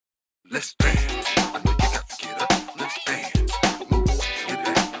Let's dance. I know you got to get up. Let's dance. Move. Get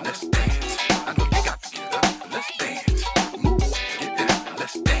down. Let's dance. I know you got to get up. Let's dance. Move. Get down.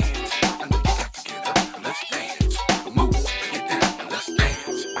 Let's dance. I know you got to get up. Let's dance. Move. Get down. Let's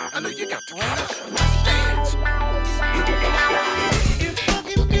dance. I know you got to get up. Let's dance. If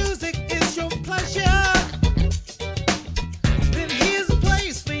funky music is your pleasure, then here's a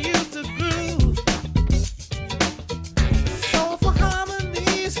place for you to groove. Soulful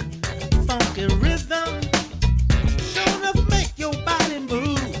harmonies, funky rhythm, sure enough make your body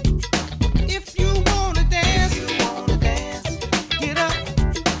move. If you wanna dance, get up.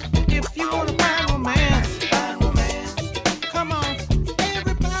 If you wanna find romance, come on,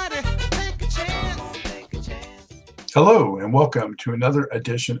 everybody, take a chance. Hello, and welcome to another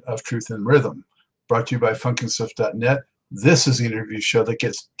edition of Truth in Rhythm, brought to you by funkinstuff.net. This is the interview show that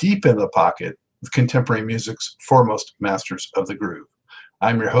gets deep in the pocket with contemporary music's foremost masters of the groove.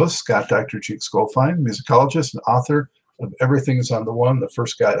 I'm your host, Scott Dr. Cheeks Goldfine, musicologist and author of Everything is on the One, the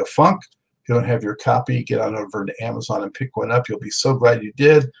First Guide to Funk. If you don't have your copy, get on over to Amazon and pick one up. You'll be so glad you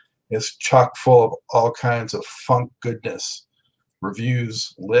did. It's chock full of all kinds of funk goodness,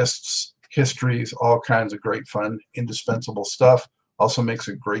 reviews, lists, histories, all kinds of great fun, indispensable stuff. Also makes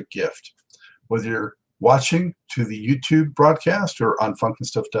a great gift. Whether you're watching to the YouTube broadcast or on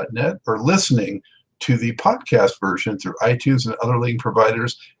funkinstuff.net or listening to the podcast version through iTunes and other leading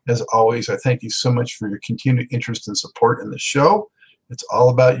providers, as always, I thank you so much for your continued interest and support in the show. It's all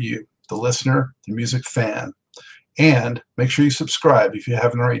about you, the listener, the music fan. And make sure you subscribe if you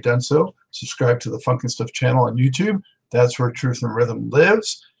haven't already done so. Subscribe to the Funkin' Stuff channel on YouTube. That's where Truth and Rhythm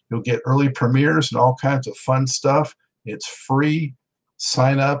lives. You'll get early premieres and all kinds of fun stuff. It's free.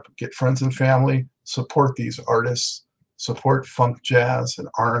 Sign up, get friends and family, support these artists, support funk, jazz, and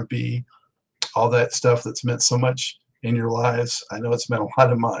R&B, all that stuff that's meant so much in your lives. I know it's meant a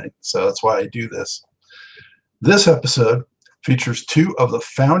lot of mine, so that's why I do this. This episode features two of the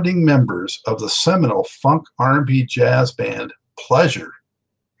founding members of the seminal funk R&B jazz band Pleasure.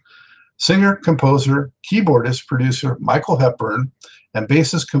 Singer, composer, keyboardist, producer Michael Hepburn and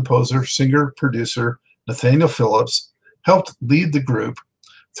bassist, composer, singer, producer Nathaniel Phillips helped lead the group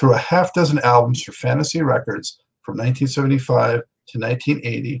through a half dozen albums for Fantasy Records from 1975 to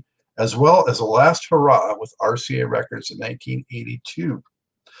 1980, as well as a last hurrah with RCA Records in 1982.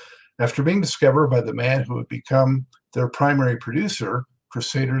 After being discovered by the man who would become their primary producer,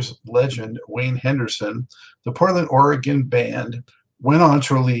 Crusaders legend Wayne Henderson, the Portland, Oregon band went on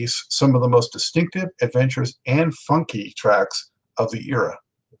to release some of the most distinctive, adventurous, and funky tracks of the era.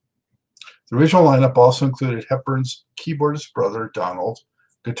 The original lineup also included Hepburn's keyboardist brother Donald,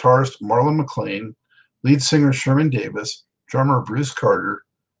 guitarist Marlon McLean, lead singer Sherman Davis, drummer Bruce Carter,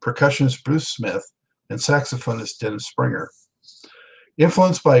 percussionist Bruce Smith, and saxophonist Dennis Springer.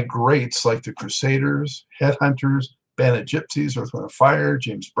 Influenced by greats like the Crusaders, Headhunters, Band of Gypsies, Earth, Wind & Fire,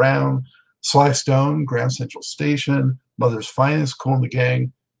 James Brown, Sly Stone, Grand Central Station, Mother's Finest, Kool and the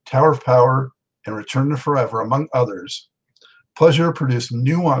Gang, Tower of Power, and Return to Forever, among others, Pleasure produced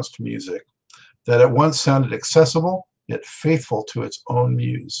nuanced music that at once sounded accessible, yet faithful to its own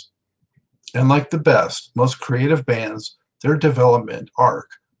muse. And like the best, most creative bands, their development arc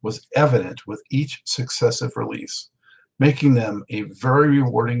was evident with each successive release, making them a very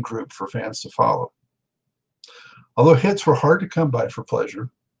rewarding group for fans to follow. Although hits were hard to come by for Pleasure,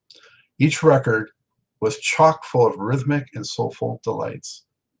 each record was chock full of rhythmic and soulful delights.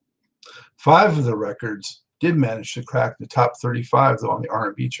 5 of the records did manage to crack the top 35, though, on the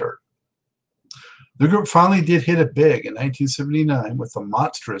R&B chart. The group finally did hit it big in 1979 with the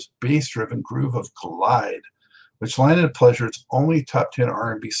monstrous bass-driven groove of Collide, which landed Pleasure its only top 10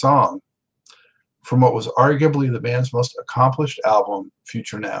 R&B song from what was arguably the band's most accomplished album,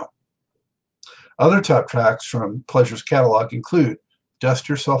 Future Now. Other top tracks from Pleasure's catalog include Dust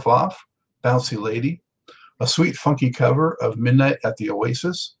Yourself Off, Bouncy Lady, a sweet funky cover of Midnight at the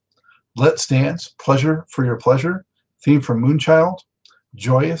Oasis, Let's Dance, Pleasure for Your Pleasure, theme from Moonchild,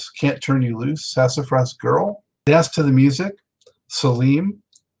 Joyous, Can't Turn You Loose, Sassafras Girl, Dance to the Music, Salim,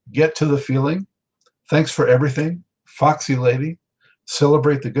 Get to the Feeling, Thanks for Everything, Foxy Lady,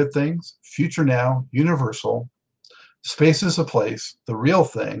 Celebrate the Good Things, Future Now, Universal, Space is a Place, The Real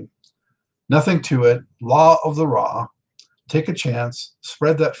Thing, Nothing to It, Law of the Raw, Take a Chance,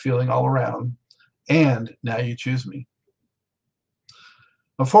 Spread That Feeling All Around, and Now You Choose Me.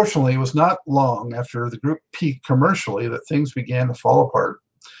 Unfortunately, it was not long after the group peaked commercially that things began to fall apart,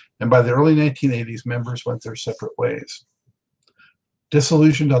 and by the early 1980s, members went their separate ways.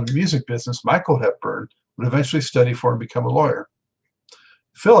 Disillusioned on the music business, Michael Hepburn would eventually study for and become a lawyer.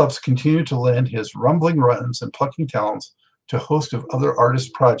 Phillips continued to lend his rumbling runs and plucking talents to a host of other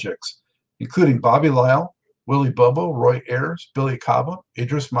artist projects, including Bobby Lyle, Willie Bobo, Roy Ayers, Billy Cava,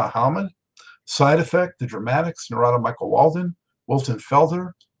 Idris Muhammad, Side Effect, The Dramatics, Narada Michael Walden, Wilton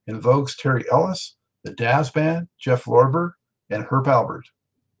Felder, En Vogue's Terry Ellis, the Dazz Band, Jeff Lorber, and Herb Albert.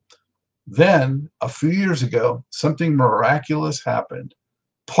 Then, a few years ago, something miraculous happened.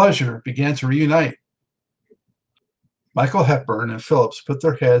 Pleasure began to reunite. Michael Hepburn and Phillips put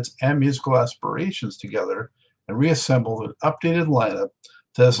their heads and musical aspirations together and reassembled an updated lineup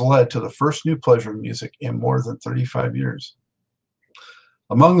that has led to the first new Pleasure music in more than 35 years.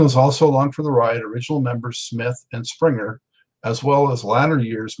 Among those also along for the ride, original members Smith and Springer, as well as latter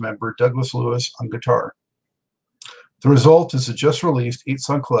years member Douglas Lewis on guitar. The result is a just released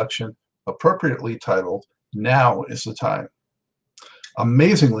 8-song collection appropriately titled Now is the Time.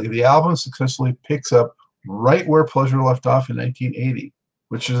 Amazingly, the album successfully picks up right where Pleasure left off in 1980,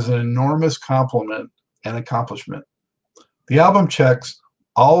 which is an enormous compliment and accomplishment. The album checks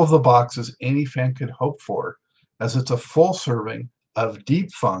all of the boxes any fan could hope for, as it's a full serving of deep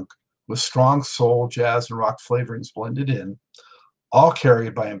funk with strong soul, jazz, and rock flavorings blended in, all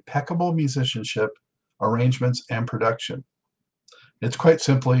carried by impeccable musicianship, arrangements, and production. It's quite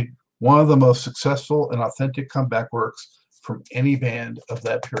simply one of the most successful and authentic comeback works from any band of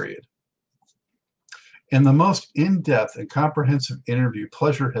that period. In the most in-depth and comprehensive interview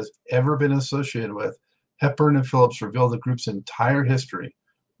Pleasure has ever been associated with, Hepburn and Phillips reveal the group's entire history,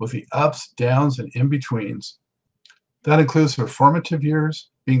 with the ups, downs, and in-betweens. That includes their formative years,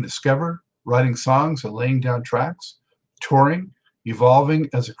 being discovered, writing songs and laying down tracks, touring, evolving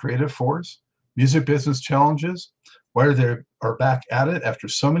as a creative force, music business challenges, why they are back at it after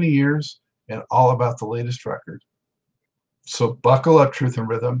so many years, and all about the latest record. So buckle up, Truth and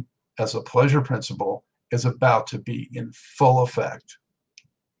Rhythm, as the Pleasure Principle is about to be in full effect.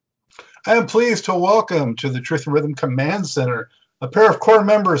 I am pleased to welcome to the Truth and Rhythm Command Center a pair of core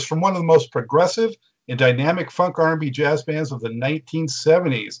members from one of the most progressive and dynamic funk R&B jazz bands of the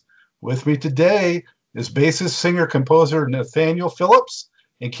 1970s. With me today is bassist, singer, composer Nathaniel Phillips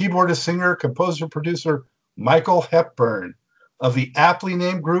and keyboardist, singer, composer, producer Michael Hepburn of the aptly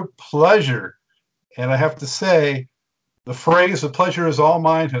named group Pleasure. And I have to say, the phrase "the pleasure is all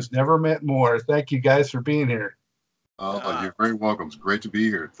mine" has never meant more. Thank you guys for being here. You're very welcome. It's great to be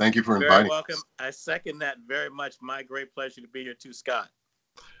here. Thank you for inviting Very welcome. us. I second that very much. My great pleasure to be here too, Scott.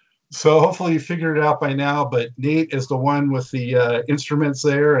 So hopefully you figured it out by now, but Nate is the one with the instruments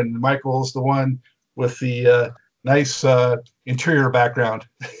there, and Michael is the one with the nice interior background.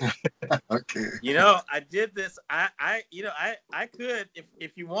 Okay. You know, I did this. I could,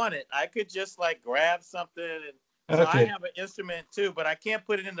 if you want it, I could just like grab something, and so I have an instrument too, but I can't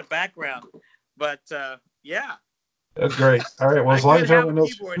put it in the background. But yeah. That's great. All right. Well, as long as everyone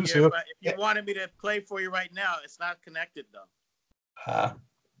knows who's who. But if you wanted me to play for you right now, it's not connected though.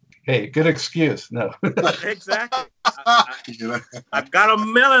 Hey, good excuse. No. Exactly. I've got a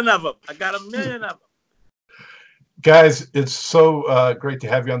million of them. Guys, it's so great to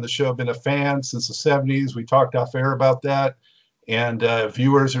have you on the show. I've been a fan since the 70s. We talked off air about that. And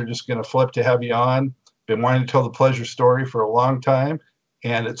viewers are just going to flip to have you on. Been wanting to tell the Pleasure story for a long time.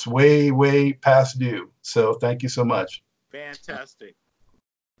 And it's way, way past due. So thank you so much. Fantastic.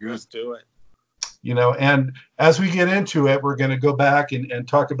 Good. Let's do it. You know, and as we get into it, we're going to go back and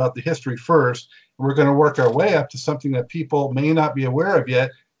talk about the history first. We're going to work our way up to something that people may not be aware of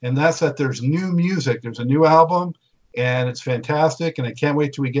yet. And that's that there's new music. There's a new album, and it's fantastic. And I can't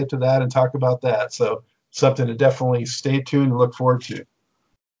wait till we get to that and talk about that. So something to definitely stay tuned and look forward to.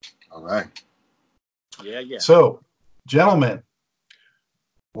 All right. Yeah. So, gentlemen,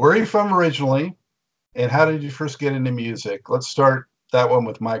 where are you from originally, and how did you first get into music? Let's start that one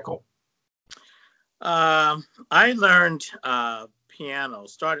with Michael. I learned piano,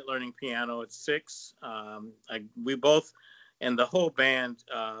 started learning piano at 6. We both, and the whole band,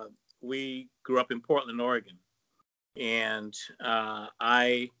 we grew up in Portland, Oregon. And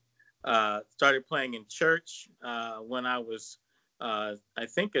I started playing in church when I was, I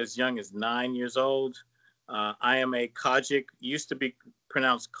think, as young as 9 years old. I am a Kojic, used to be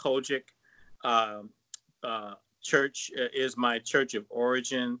pronounced Kojic. Church is my church of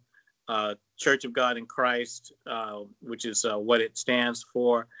origin. Church of God in Christ, which is what it stands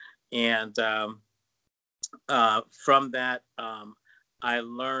for. And from that, I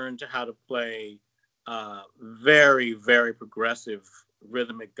learned how to play very, very progressive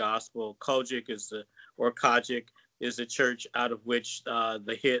rhythmic gospel. Kojic Kojic is the church out of which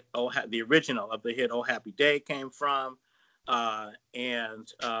the original of the hit "Oh Happy Day" came from. And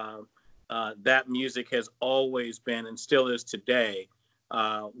that music has always been, and still is today,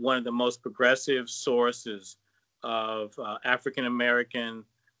 one of the most progressive sources of African-American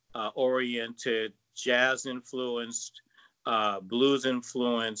oriented, jazz influenced, blues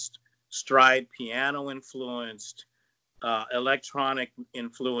influenced, stride piano influenced, electronic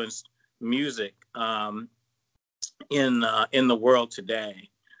influenced music in the world today.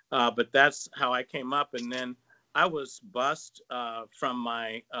 But that's how I came up. And then I was bused from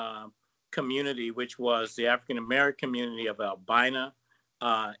my community, which was the African American community of Albina,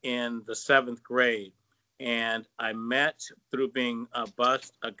 in the 7th grade. And I met, through being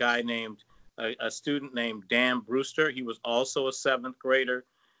bused, a student named Dan Brewster. He was also a 7th grader.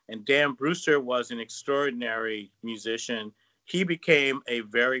 And Dan Brewster was an extraordinary musician. He became a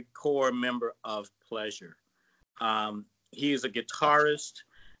very core member of Pleasure. He is a guitarist,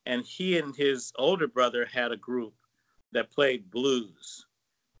 and he and his older brother had a group that played blues.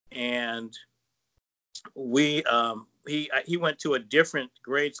 And he went to a different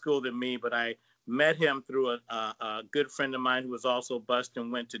grade school than me, but I met him through a good friend of mine who was also bused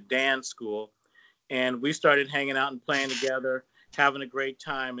and went to Dan's school. And we started hanging out and playing together, having a great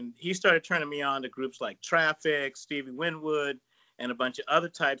time. And he started turning me on to groups like Traffic, Stevie Winwood, and a bunch of other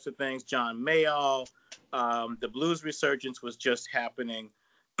types of things, John Mayall. The blues resurgence was just happening,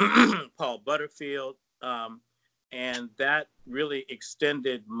 Paul Butterfield. And that really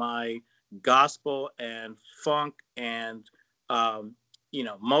extended my gospel and funk and,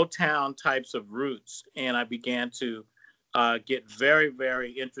 Motown types of roots. And I began to get very,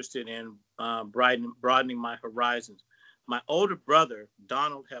 very interested in broadening my horizons. My older brother,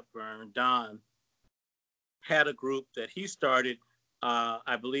 Donald Hepburn, Don, had a group that he started,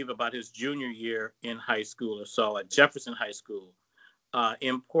 I believe, about his junior year in high school or so at Jefferson High School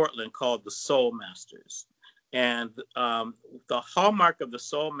in Portland, called the Soul Masters. And the hallmark of the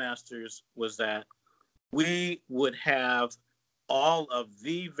Soul Masters was that we would have all of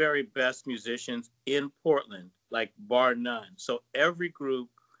the very best musicians in Portland, like bar none. So every group,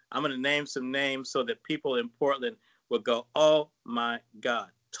 I'm going to name some names so that people in Portland would go, oh my God.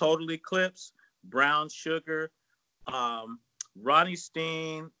 Total Eclipse, Brown Sugar, Ronnie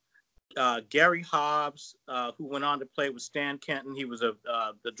Steen, Gary Hobbs, who went on to play with Stan Kenton. He was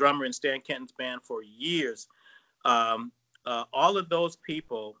the drummer in Stan Kenton's band for years. All of those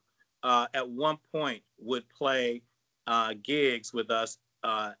people at one point would play gigs with us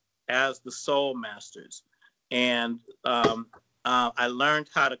as the Soul Masters. And I learned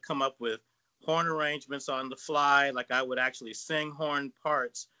how to come up with horn arrangements on the fly. Like, I would actually sing horn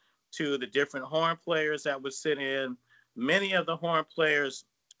parts to the different horn players that would sit in. Many of the horn players,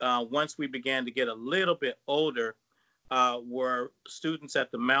 once we began to get a little bit older, were students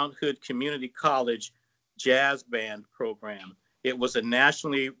at the Mount Hood Community College Jazz Band program. It was a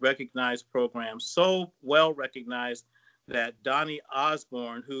nationally recognized program, so well recognized that Donnie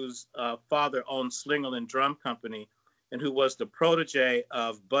Osborne, whose father owned Slingerland Drum Company and who was the protege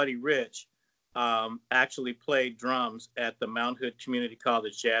of Buddy Rich, actually played drums at the Mount Hood Community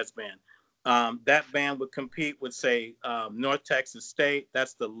College Jazz Band. That band would compete with, say, North Texas State.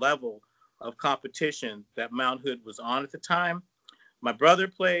 That's the level of competition that Mount Hood was on at the time. My brother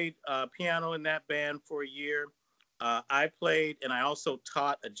played piano in that band for a year. I played, and I also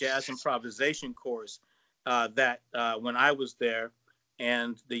taught a jazz improvisation course when I was there.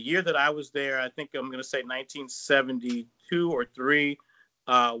 And the year that I was there, I think I'm going to say 1972 or 3,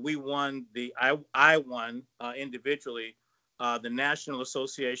 we won I won individually the National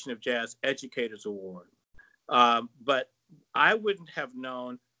Association of Jazz Educators Award. But I wouldn't have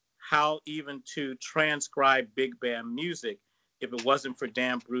known how even to transcribe big band music if it wasn't for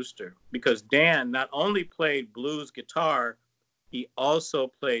Dan Brewster, because Dan not only played blues guitar, he also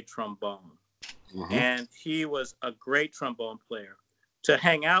played trombone. Mm-hmm. And he was a great trombone player. To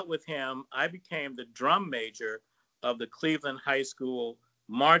hang out with him, I became the drum major of the Cleveland High School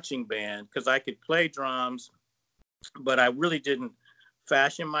marching band, because I could play drums, but I really didn't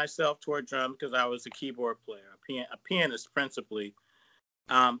fashion myself toward drums because I was a keyboard player, a pianist principally.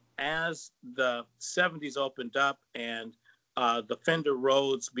 As the 70s opened up and the Fender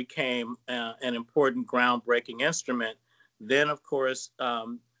Rhodes became an important groundbreaking instrument, then, of course,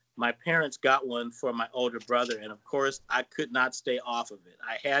 my parents got one for my older brother. And, of course, I could not stay off of it.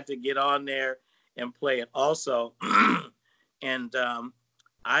 I had to get on there and play it also. And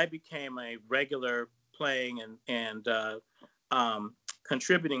I became a regular playing and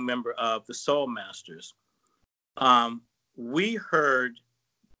contributing member of the Soul Masters. We heard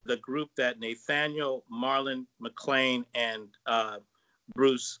the group that Nathaniel Marlon McLean and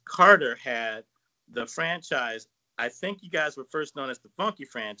Bruce Carter had, the franchise. I think you guys were first known as the Funky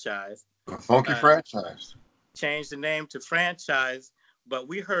Franchise. The Funky Franchise. Changed the name to Franchise, but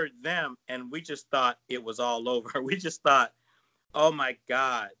we heard them and we just thought it was all over. We just thought, oh my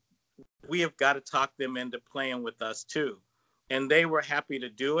God, we have got to talk them into playing with us too. And they were happy to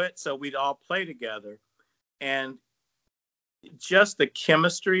do it. So we'd all play together. And just the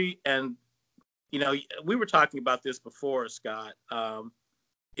chemistry, and, you know, we were talking about this before, Scott.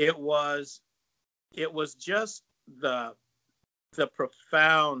 It was just the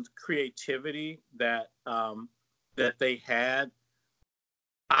profound creativity that they had.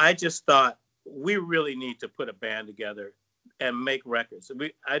 I just thought, we really need to put a band together and make records.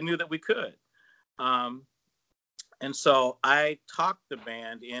 I knew that we could. And so I talked the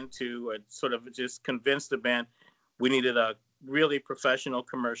band into sort of just convinced the band we needed a really professional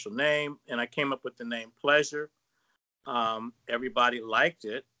commercial name. And I came up with the name Pleasure. Everybody liked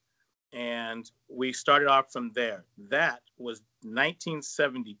it. And we started off from there. That was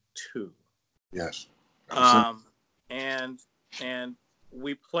 1972. Yes. And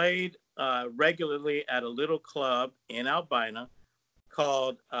we played regularly at a little club in Albina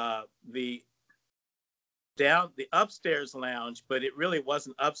called the Upstairs Lounge, but it really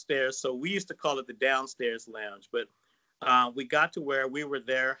wasn't upstairs, so we used to call it the Downstairs Lounge. But we got to where we were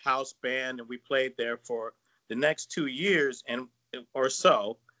their house band, and we played there for the next 2 years or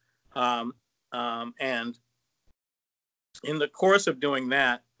so. And in the course of doing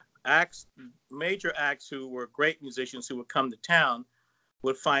that, major acts who were great musicians who would come to town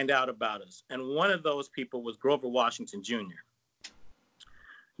would find out about us. And one of those people was Grover Washington Jr.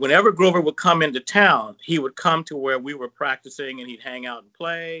 Whenever Grover would come into town, he would come to where we were practicing and he'd hang out and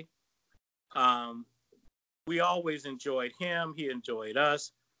play. We always enjoyed him. He enjoyed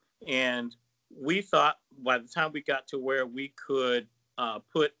us. And we thought by the time we got to where we could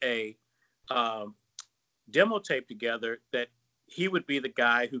put a demo tape together, that he would be the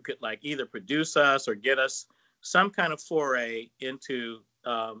guy who could like either produce us or get us some kind of foray into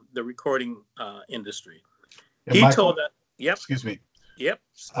the recording industry. And He Michael, told us, yep, excuse me. yep.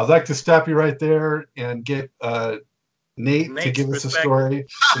 I'd like to stop you right there and get Nate to Nate's give us a perspective. story.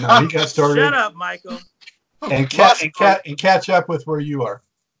 You know, he got started. Shut up, Michael. And catch up with where you are.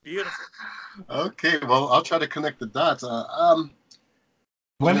 Beautiful. Okay, well, I'll try to connect the dots.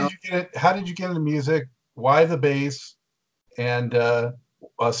 When did you get it? How did you get into music? Why the bass? And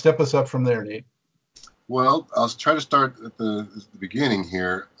step us up from there, Nate. Well, I'll try to start at the beginning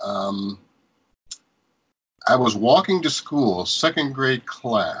here. I was walking to school, second grade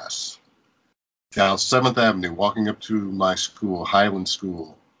class, down 7th Avenue, walking up to my school, Highland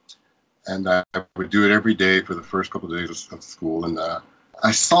School. And I would do it every day for the first couple of days of school. And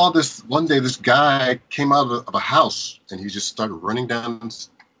I saw this guy came out of a house, and he just started running down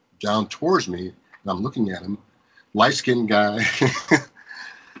towards me. And I'm looking at him, light-skinned guy.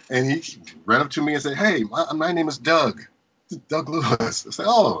 And he ran up to me and said, "Hey, my name is Doug Lewis." I said,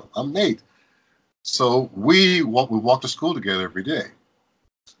 "Oh, I'm Nate." So we walked to school together every day.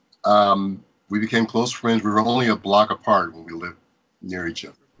 We became close friends. We were only a block apart when we lived near each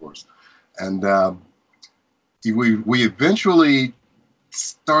other, of course. And we eventually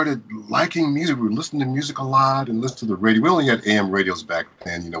started liking music. We were listening to music a lot and listening to the radio. We only had AM radios back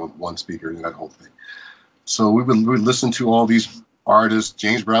then, with one speaker and that whole thing. So we would listen to all these artists.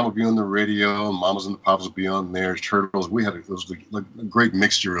 James Brown would be on the radio, Mamas and the Papas would be on there, Turtles. It was like a great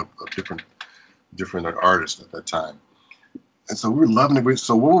mixture of different artists at that time. And so we were loving it.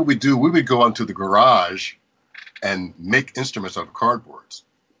 So what would we do? We would go out into the garage and make instruments out of cardboards.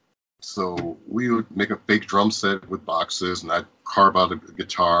 So we would make a fake drum set with boxes, and I'd carve out a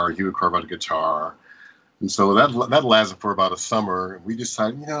guitar, and he would carve out a guitar. And so that lasted for about a summer. We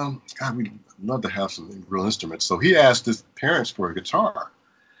decided, God, we'd love to have some real instruments. So he asked his parents for a guitar,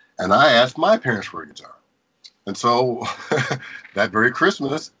 and I asked my parents for a guitar. And so that very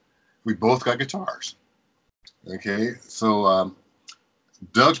Christmas, we both got guitars. Okay, so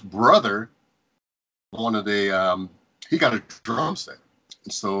Doug's brother he got a drum set.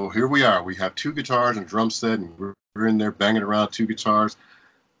 And so here we are. We have 2 guitars and a drum set, and we're in there banging around 2 guitars.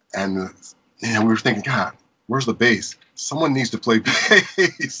 And we were thinking, God, where's the bass? Someone needs to play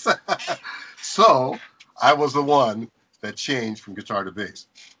bass. So I was the one that changed from guitar to bass.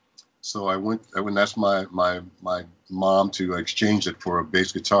 So I went and asked my mom to exchange it for a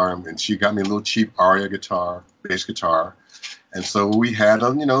bass guitar, and she got me a little cheap Aria guitar, bass guitar. And so we had a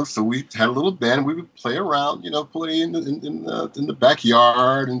little band. We would play around, play in the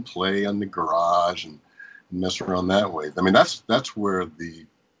backyard and play on the garage and mess around that way. I mean, that's where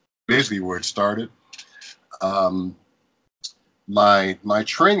basically where it started. My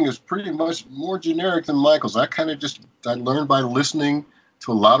training is pretty much more generic than Michael's. I learned by listening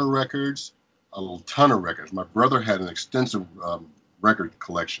to a lot of records, a ton of records. My brother had an extensive record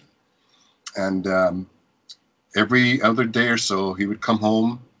collection, and every other day or so, he would come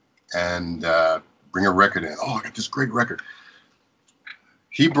home and bring a record in. Oh, I got this great record.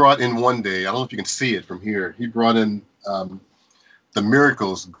 He brought in one day, I don't know if you can see it from here, he brought in The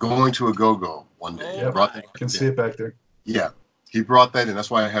Miracles, Going to a Go-Go one day. Oh, I can see it back there. Yeah, he brought that in.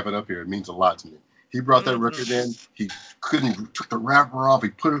 That's why I have it up here. It means a lot to me. He brought that record in. He took the wrapper off. He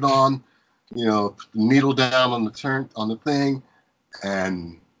put it on, put the needle down on the thing,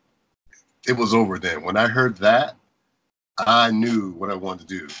 and it was over then. When I heard that, I knew what I wanted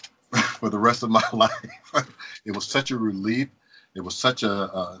to do for the rest of my life. It was such a relief. It was such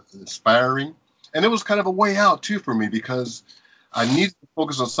a inspiring, and it was kind of a way out too for me, because I needed to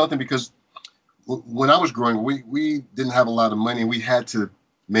focus on something, because when I was growing, we didn't have a lot of money. We had to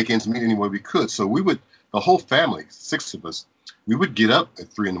make ends meet any way we could. So the whole family, 6 of us, we would get up at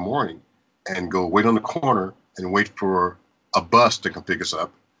 3 a.m. and go wait on the corner and wait for a bus to come pick us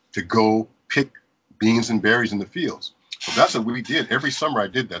up to go pick beans and berries in the fields. So that's what we did. Every summer I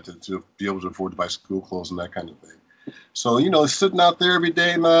did that to be able to afford to buy school clothes and that kind of thing. So, sitting out there every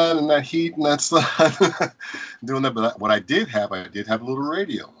day, man, in that heat and that sun, doing that. But what I did have a little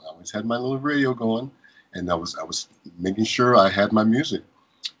radio. I always had my little radio going, and I was making sure I had my music.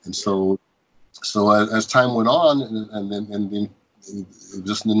 And so as time went on, and then it was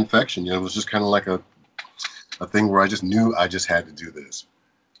just an infection. It was just kind of like a thing where I just knew I just had to do this.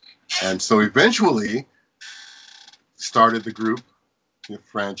 And so eventually started the group,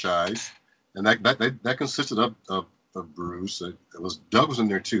 franchise, and that consisted of Bruce. Doug was in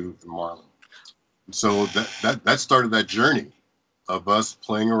there too, and Marlon. And so that started that journey of us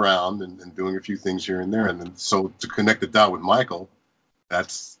playing around and doing a few things here and there. And then so to connect the dot with Michael,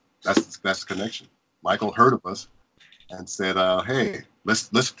 that's the connection. Michael heard of us and said, "Hey,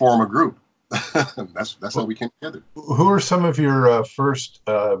 let's form a group." That's how we came together. Who are some of your first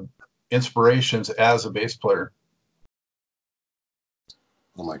inspirations as a bass player?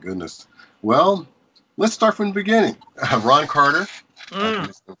 Oh my goodness. Well, let's start from the beginning. Ron Carter,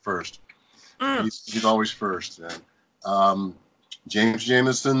 first. He's always first. And, James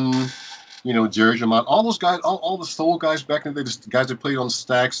Jameson, Jerry Jamont, all those guys, all the soul guys back in the day, the guys that played on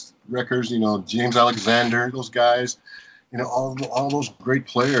Stax records, James Alexander, those guys, all those great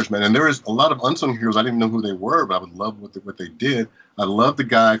players, man. And there is a lot of unsung heroes. I didn't know who they were, but I would love what they did. I love the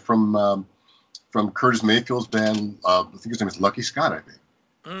guy from Curtis Mayfield's band. I think his name is Lucky Scott, I think.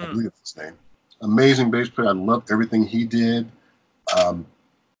 I believe that's his name. Amazing bass player. I loved everything he did. And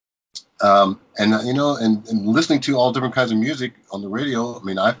listening to all different kinds of music on the radio. I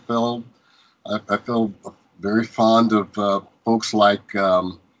mean, I felt very fond of folks like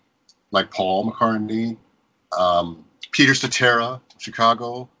Paul McCartney, Peter Cetera,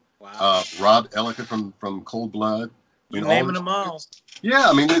 Chicago, wow. Rob Ellicott from Cold Blood. You're naming them all. Yeah,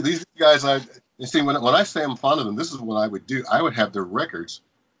 I mean, these guys. When I say I'm fond of them, this is what I would do. I would have their records,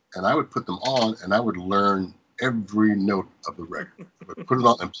 and I would put them on, and I would learn every note of the record. I would put it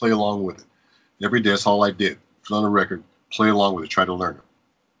on and play along with it. Every day, that's all I did. Put on a record, play along with it, try to learn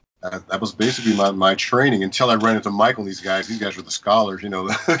it. That was basically my training until I ran into Michael and these guys. These guys were the scholars,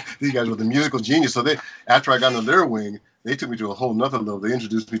 these guys were the musical genius. So after I got into their wing, they took me to a whole nother level. They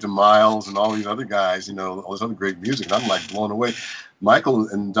introduced me to Miles and all these other guys, all this other great music. And I'm like blown away. Michael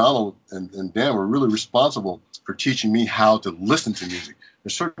and Donald and Dan were really responsible for teaching me how to listen to music.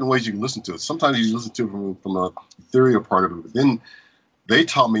 There's certain ways you can listen to it. Sometimes you listen to it from a ethereal part of it, but then they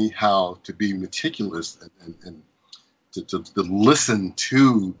taught me how to be meticulous and to listen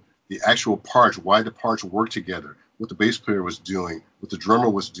to the actual parts, why the parts work together, what the bass player was doing, what the drummer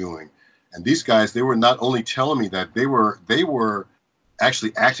was doing. And these guys, they were not only telling me that, they were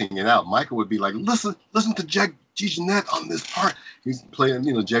actually acting it out. Michael would be like, listen to Jack G. Jeanette on this part. He's playing,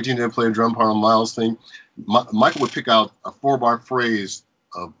 Jack G. Jeanette playing drum part on Miles' thing. Michael would pick out a 4-bar phrase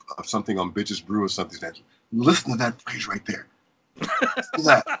of something on Bitches Brew or something. Listen to that phrase right there.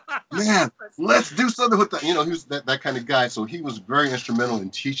 Man, let's do something with that. He was that kind of guy. So he was very instrumental in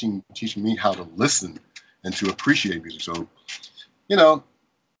teaching me how to listen and to appreciate music. So,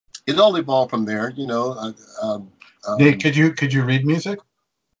 it all evolved from there. Nick, could you read music?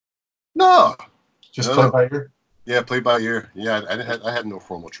 No, just play by ear. Yeah, play by ear. Yeah, I had no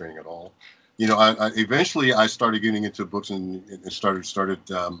formal training at all. I eventually I started getting into books and started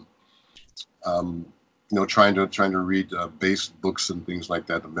trying to read bass books and things like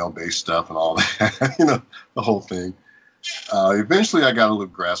that, the male bass stuff and all that, the whole thing. Eventually I got a little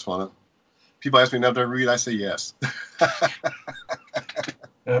grasp on it. People ask me now, do I read? I say yes.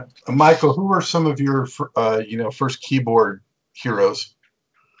 Michael, who were some of your first keyboard heroes?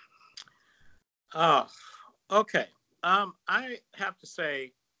 Oh, okay. I have to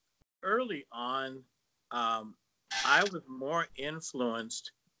say, early on, I was more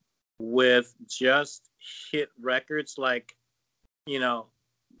influenced with just hit records, like, you know,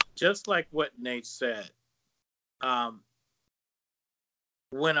 just like what Nate said.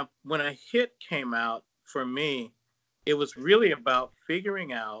 When a hit came out for me, it was really about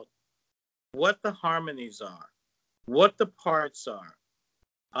figuring out what the harmonies are, what the parts are,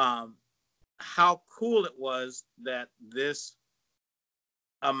 how cool it was that this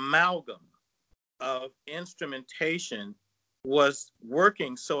amalgam of instrumentation was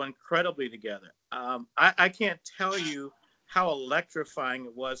working so incredibly together. I can't tell you how electrifying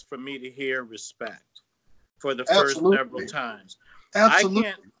it was for me to hear Respect for the first several times.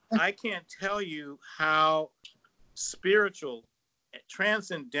 Absolutely. I can't tell you how spiritual,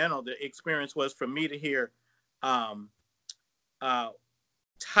 transcendental the experience was for me to hear Tighten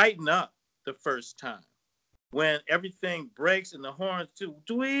Up the first time, when everything breaks and the horns do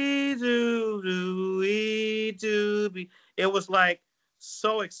it was like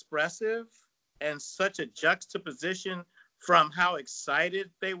so expressive and such a juxtaposition from how excited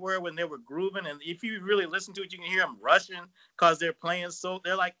they were when they were grooving. And if you really listen to it, you can hear them rushing because they're playing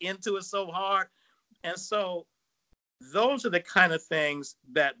they're like into it so hard. And so those are the kind of things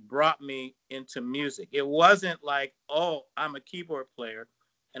that brought me into music. It wasn't like, oh, I'm a keyboard player.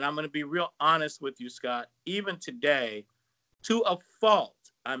 And I'm going to be real honest with you, Scott. Even today, to a fault,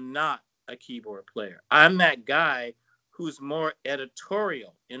 I'm not a keyboard player. I'm that guy who's more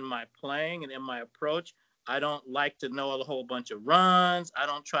editorial in my playing and in my approach. I don't like to know a whole bunch of runs. I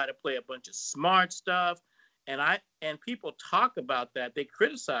don't try to play a bunch of smart stuff. And people talk about that. They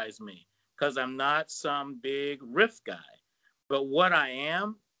criticize me because I'm not some big riff guy. But what I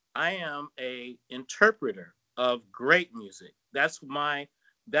am a interpreter of great music.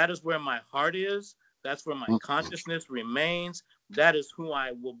 That is where my heart is. That's where my consciousness remains. That is who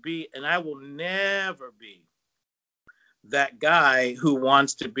I will be. And I will never be that guy who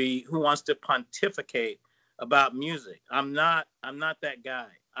wants to pontificate about music. I'm not that guy.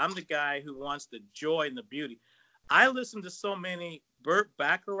 I'm the guy who wants the joy and the beauty. I listened to so many Burt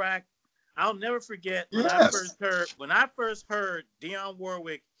Bacharach. I'll never forget when I first heard Dionne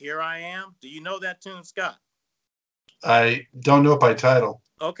Warwick, Here I Am. Do you know that tune, Scott? I don't know it by title.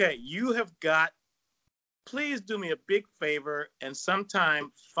 Okay, you have got, please do me a big favor and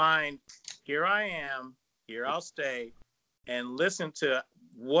sometime find Here I Am, Here I'll Stay, and listen to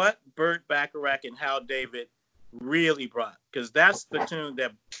what Burt Bacharach and Hal David really brought. Because that's the tune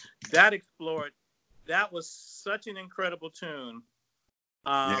that explored. That was such an incredible tune.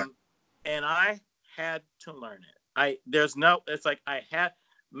 And I had to learn it. It's like I had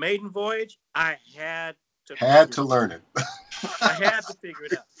Maiden Voyage, I had to learn it. I had to figure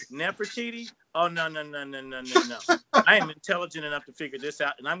it out. Nefertiti, oh no. I am intelligent enough to figure this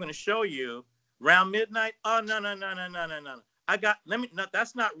out, and I'm going to show you. Round Midnight, oh no.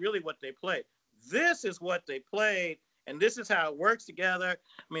 That's not really what they played. This is what they played, and this is how it works together.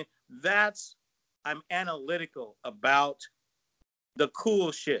 I mean, I'm analytical about the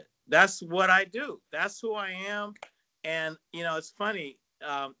cool shit. That's what I do. That's who I am. And, it's funny.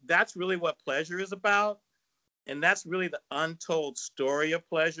 That's really what pleasure is about. And that's really the untold story of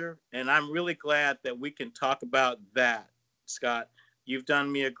pleasure. And I'm really glad that we can talk about that, Scott. You've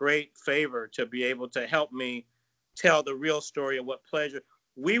done me a great favor to be able to help me tell the real story of what pleasure.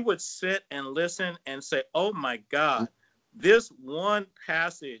 We would sit and listen and say, oh my God, this one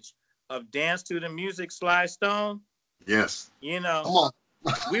passage of Dance to the Music, Sly Stone. Yes. Come on.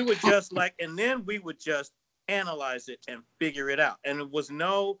 We would just and then we would just analyze it and figure it out. And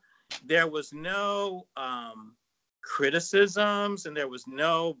there was no criticisms and there was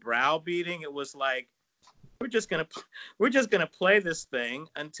no browbeating. It was like, we're just gonna play this thing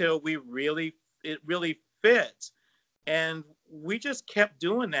until it really fits. And we just kept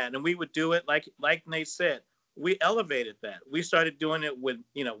doing that. And we would do it like Nate said, we elevated that. We started doing it with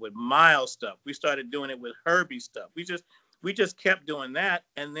Miles stuff. We started doing it with Herbie stuff. We just kept doing that,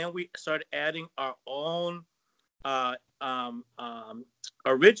 and then we started adding our own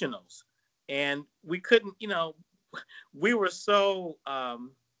originals. And we couldn't, we were so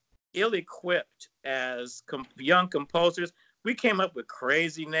ill-equipped as young composers. We came up with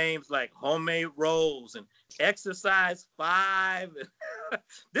crazy names like Homemade Rolls and Exercise 5.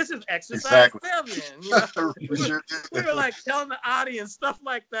 This is Exercise 7. We were like telling the audience stuff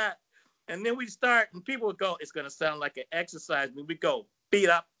like that. And then we start, and people would go, it's going to sound like an exercise. And we go, beat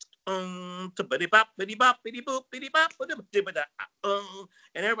up, and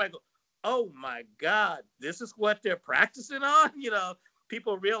everybody go, oh my God, this is what they're practicing on?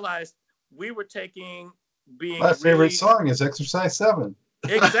 People realized we were taking my favorite song is Exercise 7.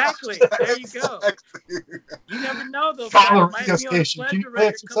 Exactly. There you go. You never know those Follow guys radio might be on a station. Can you pleasure play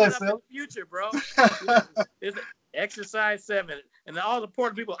record coming Exercise up in 7? the future, bro. It's Exercise 7, and all the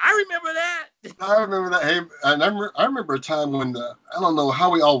Portland people. I remember that. I remember that. Hey, and I remember a time when I don't know how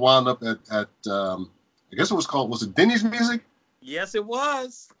we all wound up at I guess it was it Denny's Music Yes, it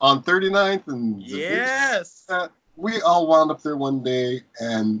was. on 39th and Yes. we all wound up there one day,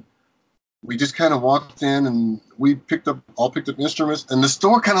 and we just kind of walked in, and we picked up instruments, and the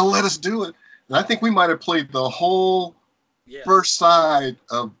store kind of let us do it. And I think we might have played the whole Yeah. first side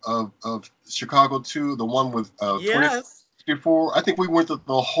of Chicago 2, the one with Yes. 24. I think we went through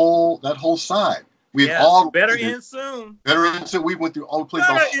that whole side. We had Yes. all Better in soon. Better into. We went through all played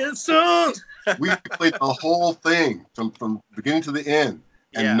Better in soon. we played the whole thing from beginning to the end,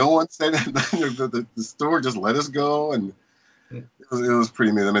 and Yeah. no one said the store just let us go, and it was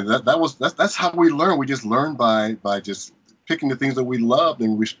pretty amazing. I mean, that's how we learn. We just learned by just picking the things that we loved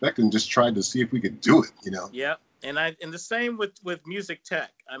and respected, and just tried to see if we could do it. Yep. And the same with music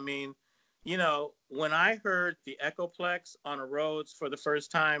tech. I mean, when I heard the Echoplex on a Rhodes for the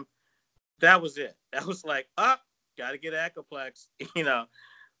first time, that was it. That was like, got to get an Echoplex.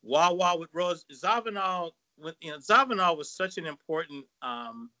 Wah wah with Rhodes. Zawinul was such an important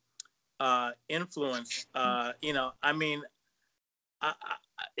influence. I mean,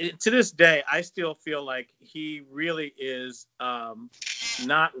 to this day, I still feel like he really is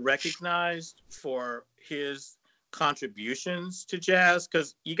not recognized for his contributions to jazz,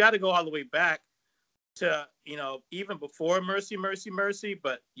 because you got to go all the way back to, even before Mercy, Mercy, Mercy,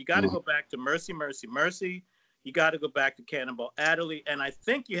 but you got to go back to Mercy, Mercy, Mercy. You got to go back to Cannonball Adderley. And I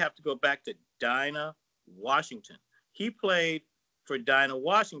think you have to go back to Dinah Washington. He played for Dinah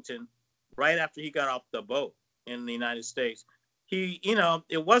Washington right after he got off the boat in the United States. He,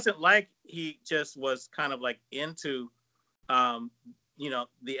 it wasn't like he just was kind of like into,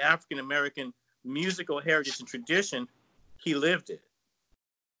 the African-American musical heritage and tradition. He lived it.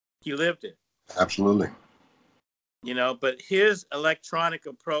 Absolutely. But his electronic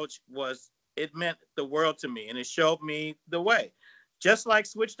approach it meant the world to me, and it showed me the way. Just like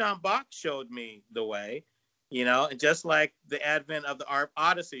Switched On Bach showed me the way, and just like the advent of the Art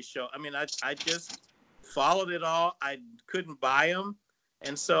Odyssey show. I mean, I just followed it all. I couldn't buy them.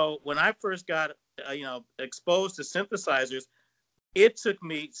 And so when I first got, exposed to synthesizers, it took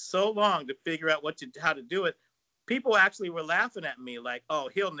me so long to figure out how to do it. People actually were laughing at me like, oh,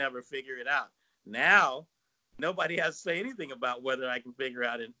 he'll never figure it out. Now, nobody has to say anything about whether I can figure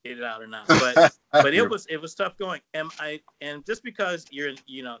it out or not. But it was tough going. And just because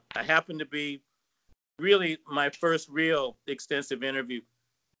I happen to be really my first real extensive interview,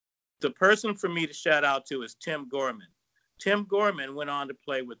 the person for me to shout out to is Tim Gorman. Tim Gorman went on to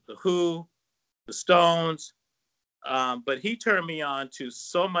play with The Who, the Stones, but he turned me on to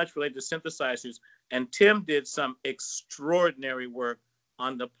so much related to synthesizers. And Tim did some extraordinary work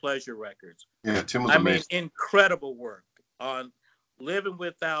on the Pleasure records. Yeah, Tim was amazing. I mean, incredible work on Living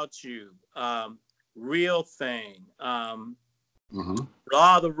Without You, Real Thing, Law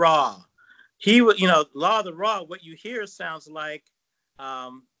of the Raw. He would, Law of the Raw. What you hear sounds like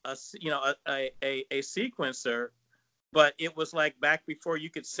a sequencer, but it was like back before you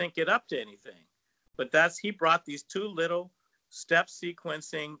could sync it up to anything. But he brought these two little step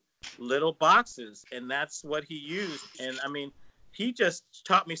sequencing little boxes, and that's what he used. And I mean, he just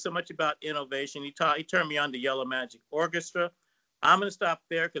taught me so much about innovation. He turned me on to Yellow Magic Orchestra. I'm going to stop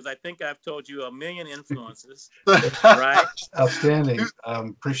there because I think I've told you a million influences, right? Outstanding.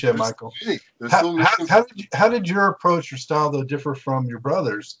 Appreciate it, Michael. How did your approach or style, though, differ from your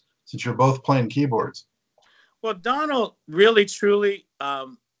brothers, since you're both playing keyboards? Well, Donald really, truly,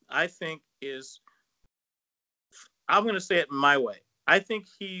 I think I'm going to say it my way. I think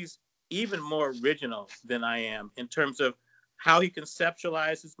he's even more original than I am in terms of how he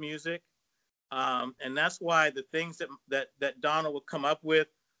conceptualizes music. And that's why the things that Donald will come up with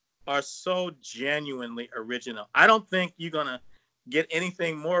are so genuinely original. I don't think you're going to get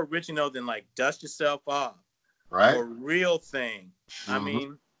anything more original than like Dust Yourself Off, right? Or Real Thing. I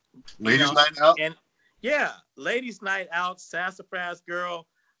mean, Ladies Night Out. And yeah, Ladies Night Out, Sassafras Girl.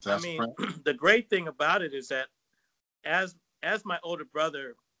 I mean, the great thing about it is that as my older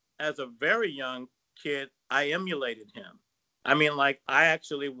brother, as a very young kid, I emulated him. I mean, like, I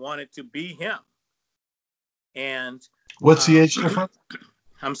actually wanted to be him. And what's the age difference?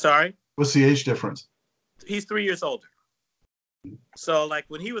 I'm sorry? What's the age difference? He's 3 years older. So, like,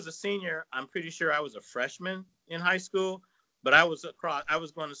 when he was a senior, I'm pretty sure I was a freshman in high school, but I was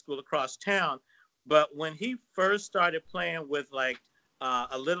going to school across town. But when he first started playing with, like,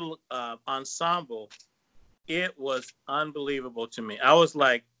 a little ensemble, it was unbelievable to me. I was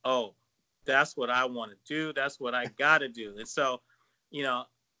like, oh, that's what I want to do. That's what I got to do. And so, you know,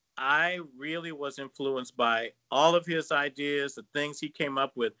 I really was influenced by all of his ideas, the things he came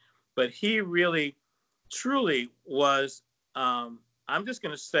up with. But he really, truly was, I'm just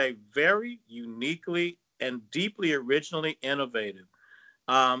going to say, very uniquely and deeply originally innovative.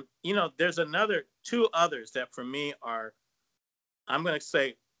 You know, there's two others that for me are, I'm going to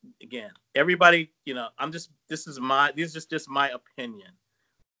say, again, everybody, you know, this is just my opinion.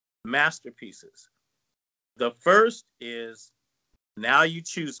 Masterpieces. The first is Now You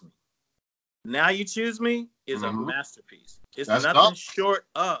Choose Me. Now You Choose Me is a masterpiece. It's nothing short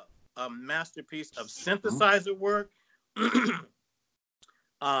of a masterpiece of synthesizer work,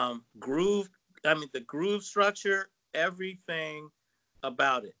 groove. I mean, the groove structure, everything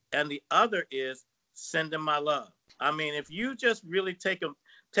about it. And the other is Send 'Em My Love. I mean, if you just really take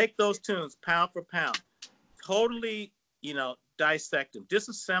those tunes pound for pound, totally, you know, dissect them,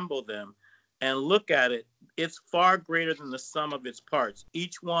 disassemble them, and look at it, it's far greater than the sum of its parts,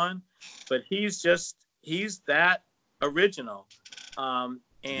 each one. But he's that original.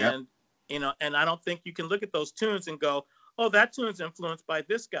 And, you know, and I don't think you can look at those tunes and go, oh, that tune's influenced by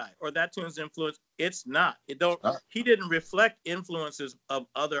this guy, or that tune's influenced. It's not. He didn't reflect influences of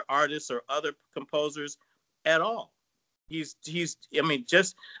other artists or other composers at all. I mean,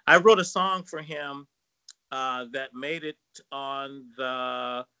 I wrote a song for him that made it on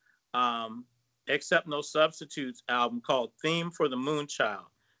the Accept No Substitutes album called Theme for the Moonchild,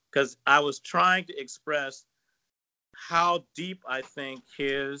 because I was trying to express how deep I think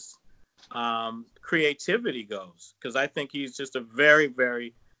his creativity goes, because I think he's just a very,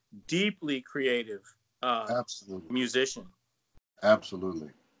 very deeply creative musician. Absolutely.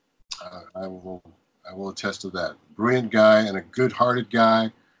 I will attest to that. Brilliant guy and a good-hearted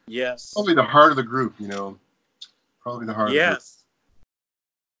guy. Yes. Probably the heart of the group, you know. Probably the heart of the group. Yes.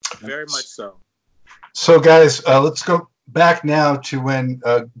 Very much so. So, guys, let's go back now to when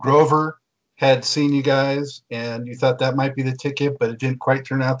Grover had seen you guys, and you thought that might be the ticket, but it didn't quite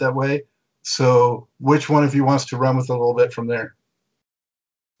turn out that way. So, which one of you wants to run with a little bit from there?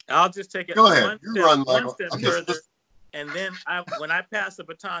 I'll just take it Go ahead. one step further, and then when I pass the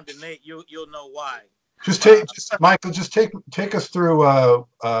baton to Nate, you'll know why. Michael, take us through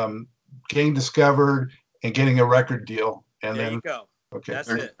getting discovered and getting a record deal, and there then you go. Okay, that's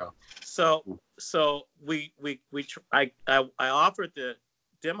it. So I offered the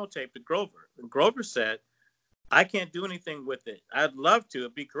demo tape to Grover, and Grover said, I can't do anything with it. I'd love to.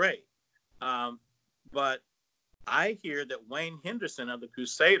 It'd be great. But I hear that Wayne Henderson of the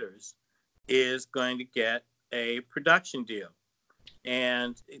Crusaders is going to get a production deal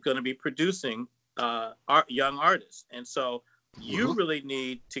and going to be producing young artists. And so you really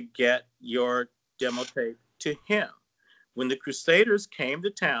need to get your demo tape to him. When the Crusaders came to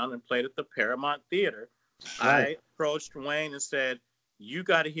town and played at the Paramount Theater, I approached Wayne and said, you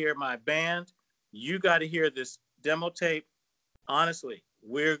got to hear my band. You got to hear this demo tape. Honestly,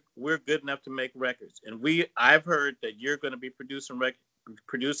 we're good enough to make records. And I've heard that you're going to be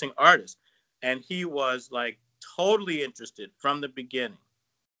producing artists. And he was like totally interested from the beginning.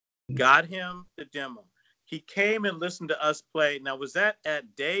 Got him the demo. He came and listened to us play. Now, was that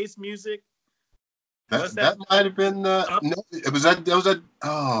at Days Music? That might have been no. It was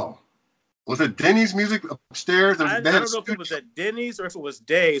was it Denny's Music upstairs? I don't know if it was at Denny's or if it was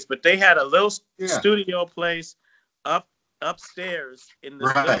Days, but they had a little studio place upstairs in this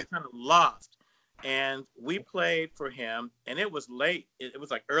little kind of loft, and we played for him. And it was late. It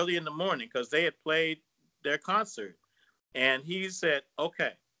was like early in the morning because they had played their concert, and he said,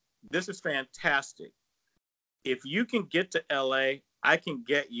 "Okay, this is fantastic. If you can get to LA, I can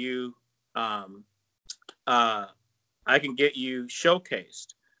get you." I can get you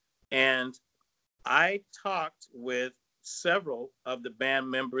showcased. And I talked with several of the band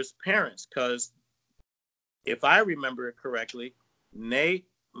members' parents, because if I remember it correctly, Nate,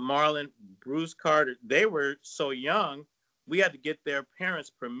 Marlon, Bruce Carter, they were so young, we had to get their parents'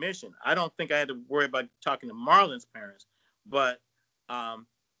 permission. I don't think I had to worry about talking to Marlon's parents, but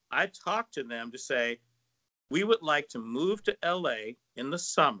I talked to them to say, we would like to move to LA in the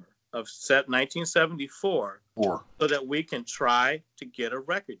summer of 1974 so that we can try to get a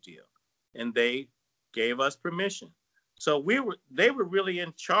record deal. And they gave us permission. So they were really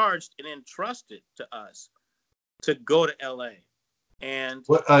in charge and entrusted to us to go to LA. And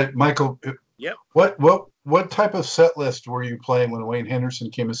Michael, yep. What type of set list were you playing when Wayne Henderson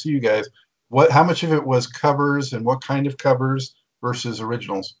came to see you guys? How much of it was covers, and what kind of covers versus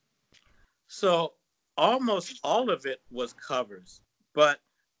originals? So almost all of it was covers, but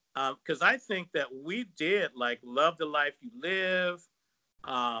because I think that we did like Love the Life You Live.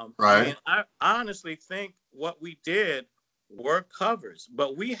 Right. I mean, I honestly think what we did were covers,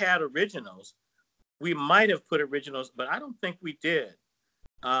 but we had originals. We might have put originals, but I don't think we did.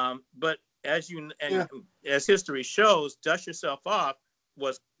 But as as history shows, Dust Yourself Off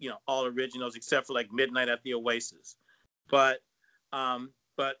was, all originals except for like Midnight at the Oasis. But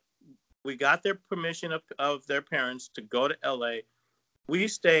we got their permission of their parents to go to LA. We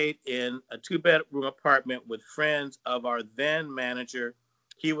stayed in a 2-bedroom apartment with friends of our then manager.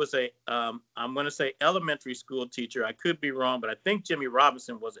 He was I'm going to say elementary school teacher. I could be wrong, but I think Jimmy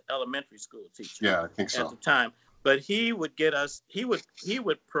Robinson was an elementary school teacher. Yeah, I think so. At the time. But he would get us, he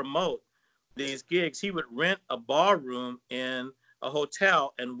would promote these gigs. He would rent a ballroom in a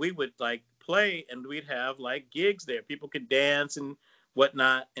hotel, and we would like play, and we'd have like gigs there. People could dance and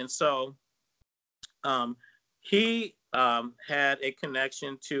whatnot. And so he had a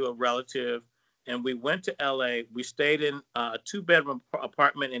connection to a relative, and we went to LA. We stayed in a 2-bedroom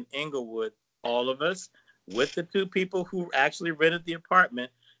apartment in Inglewood, all of us, with the 2 people who actually rented the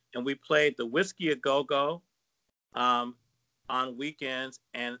apartment. And we played the Whiskey A Go-Go on weekends.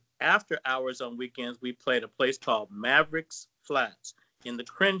 And after hours on weekends, we played a place called Mavericks Flats in the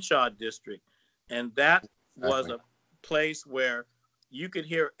Crenshaw district. And that was a place where you could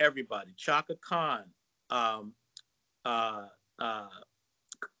hear everybody. Chaka Khan,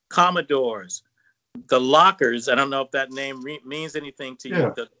 Commodores, the Lockers. I don't know if that name means anything to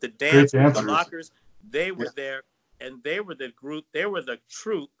you. The dance, the Lockers, they were there, and they were the group. They were the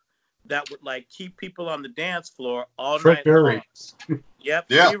troupe that would like keep people on the dance floor all night long. Yep,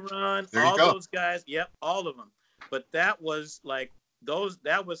 Rerun, all those guys. Yep, all of them. But that was like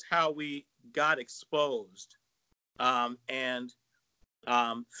that was how we got exposed. And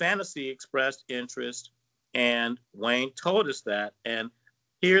Fantasy expressed interest, and Wayne told us that. And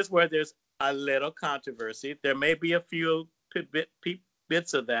here's where there's a little controversy. There may be a few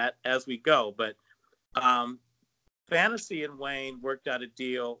bits of that as we go, but Fantasy and Wayne worked out a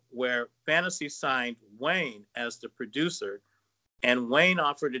deal where Fantasy signed Wayne as the producer, and Wayne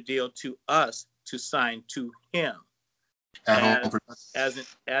offered a deal to us to sign to him as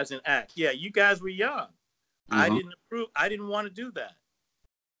an act. Yeah, you guys were young. Mm-hmm. I didn't approve. I didn't want to do that.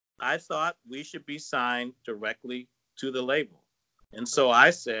 I thought we should be signed directly to the label. And so I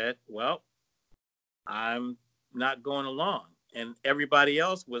said, well, I'm not going along. And everybody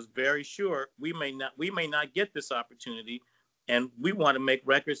else was very sure we may not get this opportunity, and we want to make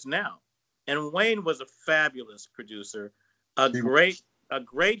records now. And Wayne was a fabulous producer, a great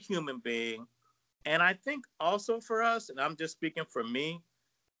human being. And I think also for us, and I'm just speaking for me,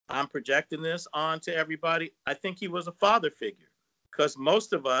 I'm projecting this onto everybody. I think he was a father figure, because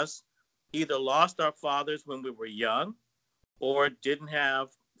most of us either lost our fathers when we were young or didn't have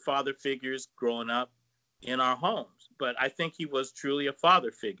father figures growing up in our homes. But I think he was truly a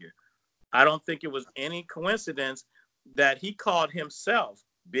father figure. I don't think it was any coincidence that he called himself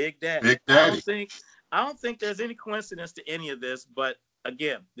Big Daddy. Big Daddy. I don't think there's any coincidence to any of this, but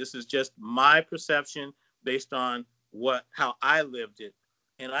again, this is just my perception based on how I lived it.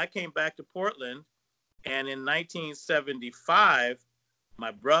 And I came back to Portland, and in 1975,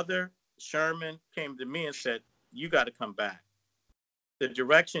 my brother Sherman came to me and said, "You got to come back. The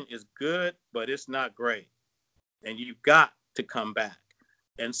direction is good, but it's not great. And you've got to come back."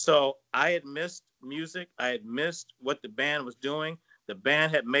 And so I had missed music. I had missed what the band was doing. The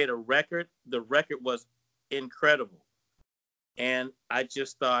band had made a record. The record was incredible. And I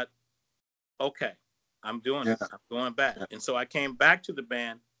just thought, okay, I'm doing it. I'm going back. And so I came back to the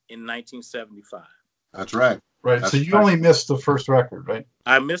band in 1975. That's right. Right. So you only missed the first record, right?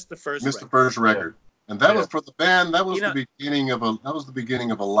 I missed the first record. And that was for the band. That was the beginning of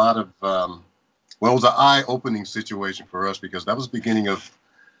a lot of it was an eye-opening situation for us, because that was the beginning of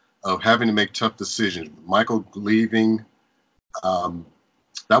having to make tough decisions. Michael leaving,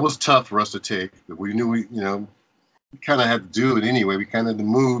 that was tough for us to take, but we knew we kind of had to do it anyway. We kind of had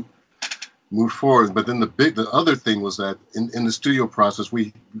to move forward. But then the other thing was that in the studio process,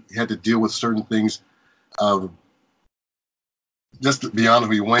 we had to deal with certain things. Just to be honest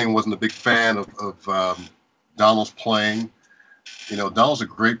with you, Wayne wasn't a big fan of Donald's playing. Donald's a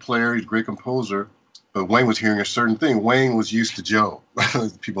great player, he's a great composer, but Wayne was hearing a certain thing. Wayne was used to Joe,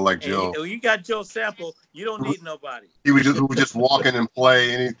 people like Joe. You got Joe Sample, you don't need nobody. He would just walk in and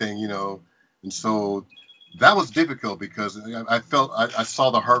play anything, and so that was difficult, because I felt I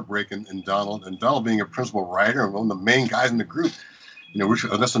saw the heartbreak in Donald, and Donald being a principal writer and one of the main guys in the group.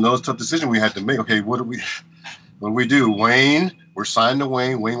 That's another tough decision we had to make. Okay, what do we do? Wayne, we're signed to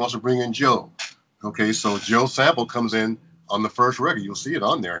Wayne. Wayne wants to bring in Joe. Okay, so Joe Sample comes in on the first record. You'll see it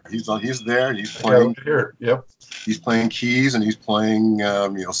on there. He's there, and he's Yeah, playing. right here. Yep. He's playing keys, and he's playing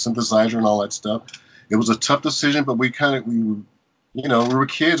synthesizer and all that stuff. It was a tough decision, but we were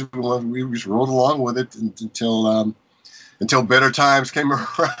kids. We just rolled along with it until better times came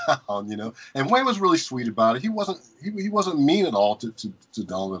around, And Wayne was really sweet about it. He wasn't mean at all to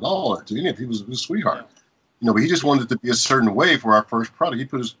Donald at all, to any of it. He was a sweetheart. But he just wanted it to be a certain way for our first product. In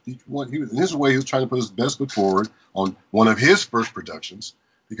his way, he was trying to put his best foot forward on one of his first productions,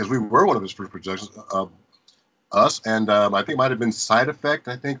 because we were one of his first productions of us. And I think it might have been Side Effect.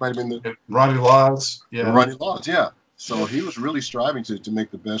 I think might have been the Ronnie Laws. Yeah. Ronnie Laws, yeah. So he was really striving to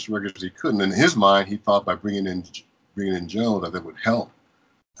make the best records he could. And in his mind, he thought by bringing in Joe that would help.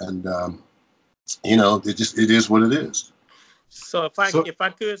 And, it is what it is. So if I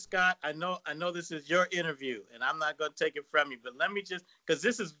could, Scott, I know this is your interview, and I'm not going to take it from you, but let me just, because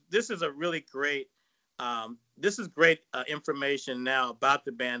this is a really great, great information now about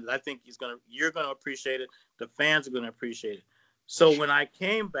the band that I think you're going to appreciate it. The fans are going to appreciate it. So when I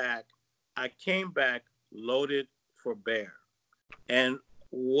came back loaded for bear, and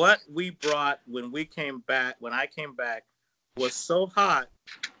what we brought when I came back was so hot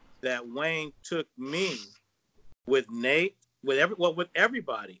that Wayne took me with Nate, with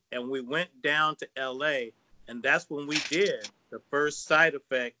everybody, and we went down to LA, and that's when we did the first Side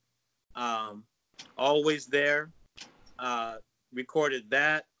Effect, Always There, recorded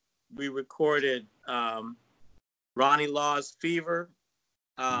that. We recorded Ronnie Law's Fever,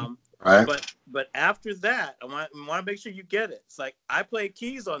 right. But after that, I want to make sure you get it. It's like I played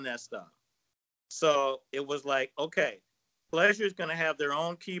keys on that stuff, so it was like, okay, Pleasure is going to have their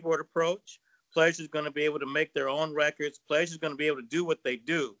own keyboard approach. Pleasure's going to be able to make their own records. Pleasure's going to be able to do what they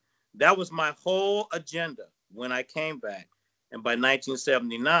do. That was my whole agenda when I came back. And by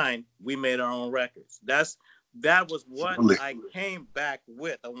 1979, we made our own records. That was what I came back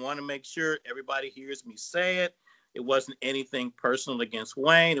with. I want to make sure everybody hears me say it. It wasn't anything personal against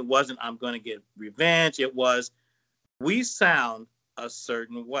Wayne. It wasn't I'm going to get revenge. It was we sound a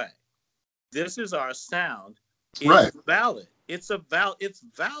certain way. This is our sound. It's right. Valid. It's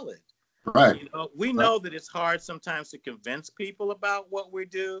valid. Right. We know that it's hard sometimes to convince people about what we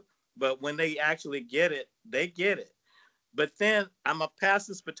do, but when they actually get it, they get it. But then I'm going to pass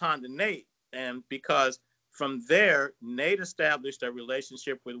this baton to Nate, and because from there, Nate established a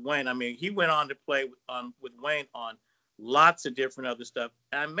relationship with Wayne. I mean, he went on to play with Wayne on lots of different other stuff,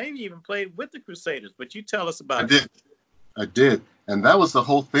 and maybe even played with the Crusaders. But you tell us about it. I did. And that was the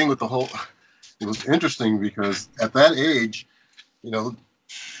whole thing with it was interesting because at that age,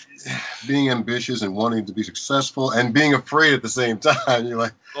 being ambitious and wanting to be successful and being afraid at the same time. You're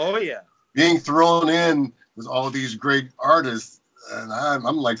like, oh yeah, being thrown in with all these great artists. And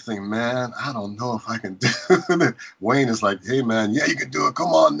I'm like thinking, man, I don't know if I can do it. Wayne is like, hey man, yeah, you can do it. Come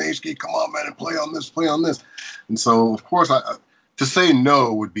on, Nashke, come on, man, and play on this. And so of course to say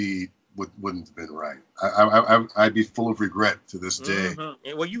no wouldn't have been right. I'd be full of regret to this day.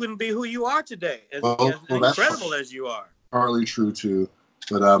 Mm-hmm. Well, you wouldn't be who you are today, as incredible as you are. Partly true too.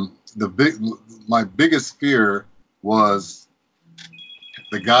 But my biggest fear was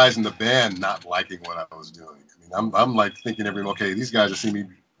the guys in the band not liking what I was doing. I mean, I'm like thinking okay, these guys are seeing me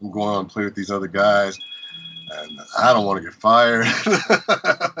going on and play with these other guys, and I don't want to get fired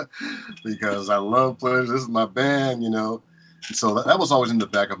because I love playing. This is my band, And so that was always in the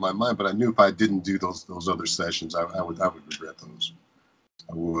back of my mind. But I knew if I didn't do those other sessions, I would regret those.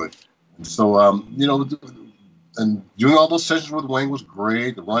 I would. And so and doing all those sessions with Wayne was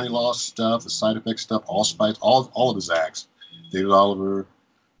great. The Ronnie Law stuff, the Side Effect stuff, Allspice, all of his acts, David Oliver,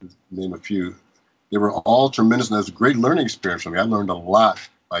 name a few. They were all tremendous, and it was a great learning experience for me. I learned a lot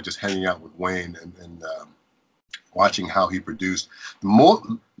by just hanging out with Wayne and watching how he produced.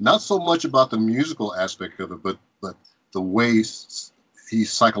 Not so much about the musical aspect of it, but the way he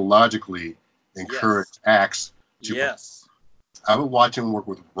psychologically encouraged acts. Yes. I would watch him work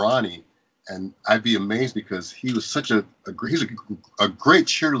with Ronnie. And I'd be amazed because he was such he's a great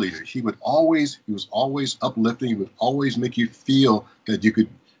cheerleader. He was always uplifting. He would always make you feel that you could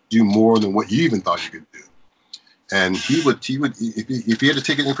do more than what you even thought you could do. And he would if he had to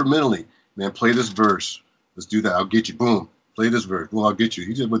take it incrementally, man, play this verse. Let's do that. I'll get you. Boom. Play this verse. Well, I'll get you.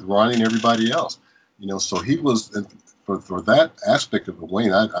 He did with Ronnie and everybody else. So he was for that aspect of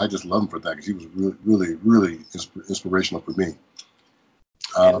Wayne. I just love him for that because he was really, really, really inspirational for me.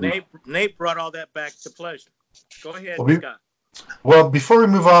 And Nate brought all that back to Pleasure. Go ahead, Scott. Well, before we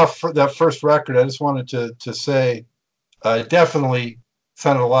move off for that first record, I just wanted to say it definitely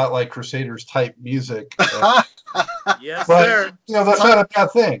sounded a lot like Crusaders type music. Yes, but, sir. That's not a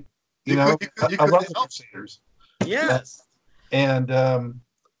bad thing. I love the help. Crusaders. Yes. And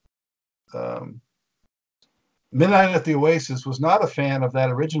Midnight at the Oasis was not a fan of that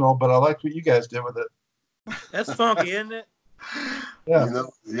original, but I liked what you guys did with it. That's funky, isn't it? Yeah. You know,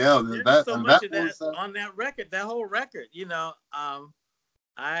 yeah, There's so much of that was, on that record, that whole record. You know,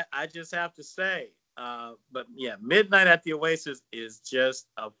 I just have to say, but yeah, Midnight at the Oasis is just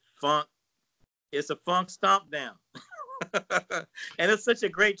a funk. It's a funk stomp down, and it's such a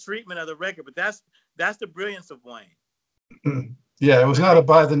great treatment of the record. But that's the brilliance of Wayne. Yeah, it was not a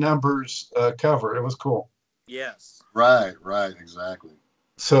by the numbers cover. It was cool. Yes. right, exactly.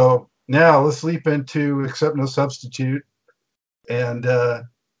 So now let's leap into Accept No Substitute. And,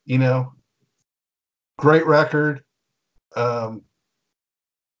 you know, great record. You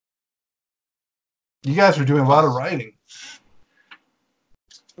guys are doing a lot of writing.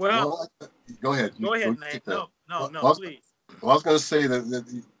 Well, go ahead. Go ahead, Nate. No, please. Well, I was going to say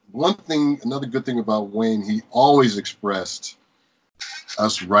that another good thing about Wayne, he always expressed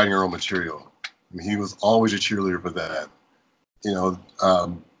us writing our own material. I mean, he was always a cheerleader for that. You know,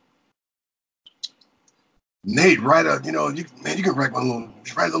 Nate, you can write a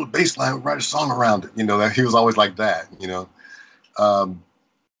little bass line, write a song around it. You know, that he was always like that. You know,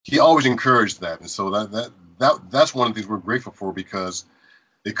 he always encouraged that, and so that's one of the things we're grateful for, because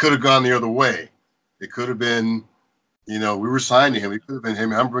it could have gone the other way. It could have been, you know, we were signed to him. It could have been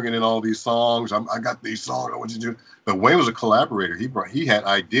him. I'm bringing in all these songs. I got these songs. I want you to do. But Wayne was a collaborator. He had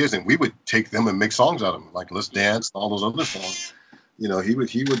ideas, and we would take them and make songs out of them, like Let's Dance, all those other songs. You know, he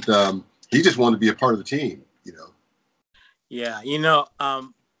just wanted to be a part of the team. You know. Yeah, you know,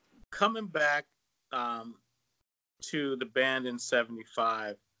 coming back to the band in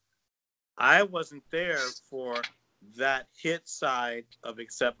 '75, I wasn't there for that hit side of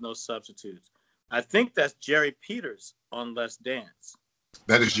Accept No Substitutes. I think that's Jerry Peters on Let's Dance.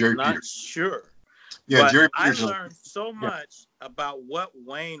 That is Jerry Not Peters. sure. Yeah, but Jerry Peters. I learned so much about what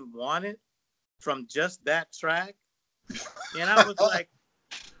Wayne wanted from just that track. And I was like,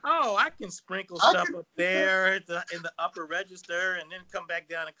 oh, I can sprinkle stuff up there in the upper register and then come back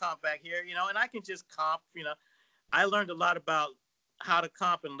down and comp back here, you know, and I can just comp, you know. I learned a lot about how to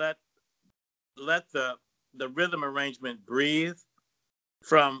comp and let the rhythm arrangement breathe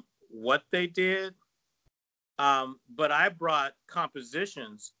from what they did. But I brought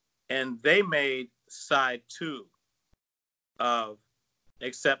compositions, and they made side 2 of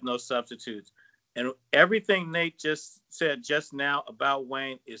Accept No Substitutes. And everything Nate just said just now about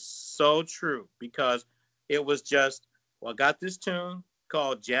Wayne is so true, because it was just, well, I got this tune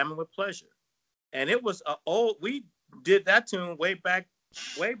called Jamming with Pleasure. And it was we did that tune way back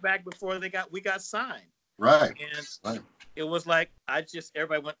before we got signed. Right. And it was like,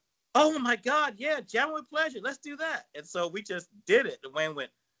 everybody went, oh my God, yeah, Jamming with Pleasure, let's do that. And so we just did it. And Wayne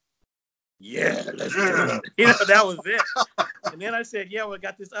went, yeah, let's do it. You know, that was it. And then I said, yeah, well, I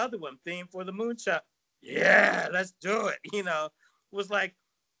got this other one, Theme for the Moonshot. Yeah, let's do it. You know, it was like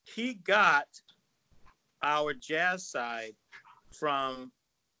he got our jazz side from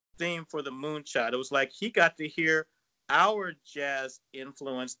Theme for the Moonshot. It was like he got to hear our jazz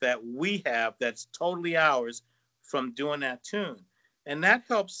influence that we have, that's totally ours, from doing that tune. And that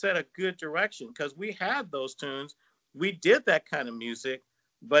helped set a good direction, because we had those tunes. We did that kind of music,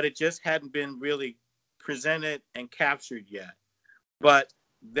 but it just hadn't been really presented and captured yet. But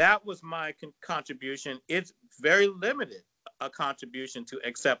that was my contribution. It's very limited, a contribution to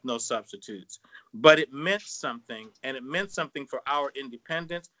Accept No Substitutes, but it meant something, and it meant something for our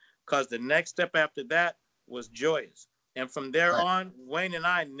independence, because the next step after that was Joyous. And from there on, Wayne and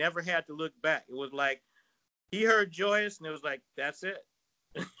I never had to look back. It was like, he heard Joyous, and it was like, that's it.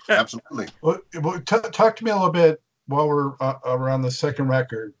 Absolutely. Well, talk to me a little bit while we're around the second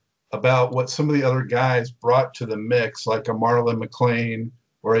record about what some of the other guys brought to the mix, like a Marlon McLean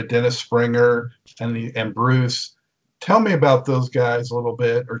or a Dennis Springer and Bruce. Tell me about those guys a little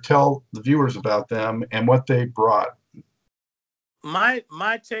bit, or tell the viewers about them and what they brought. My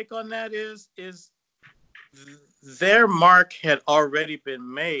take on that is their mark had already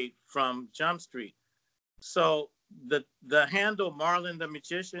been made from Jump Street. So the handle Marlon the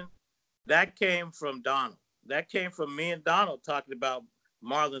Magician, that came from Donald. That came from me and Donald talking about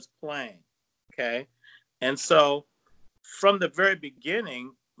Marlon's playing. Okay. And so from the very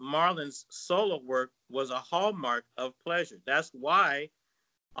beginning, Marlon's solo work was a hallmark of Pleasure. That's why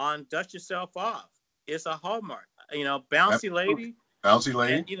on Dust Yourself Off, it's a hallmark. You know, Bouncy Lady.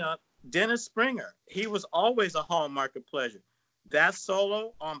 And, you know, Dennis Springer, he was always a hallmark of Pleasure. That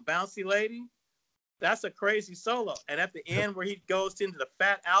solo on Bouncy Lady, that's a crazy solo. And at the end where he goes into the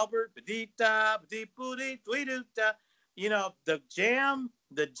Fat Albert, you know, the jam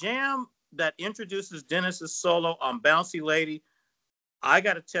that introduces Dennis's solo on Bouncy Lady, I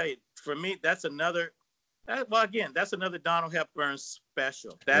got to tell you, for me, that's another. That's another Donald Hepburn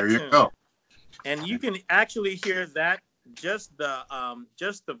special. That There you tune. go. And you can actually hear that just the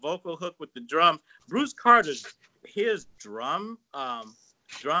vocal hook with the drums. Bruce Carter's his drum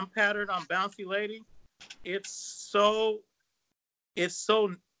pattern on Bouncy Lady, it's so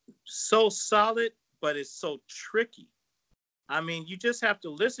solid, but it's so tricky. I mean, you just have to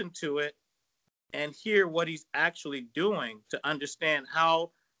listen to it and hear what he's actually doing to understand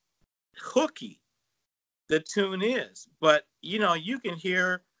how hooky the tune is. But you know, you can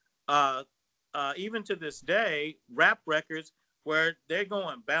hear even to this day rap records where they're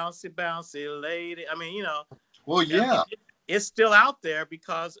going bouncy bouncy lady. I mean, you know, Well, yeah. it's still out there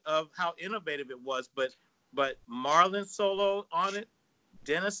because of how innovative it was. But Marlon's solo on it,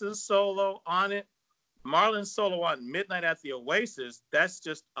 Dennis's solo on it, Marlon's solo on Midnight at the Oasis, that's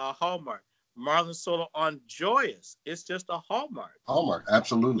just a hallmark. Marlon's solo on Joyous, it's just a hallmark. Hallmark,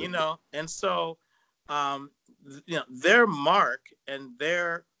 absolutely. You know, and so you know, their mark and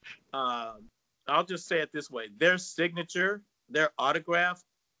their I'll just say it this way, their signature, their autograph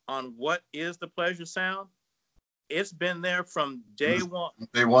on what is the Pleasure Sound, it's been there from day one.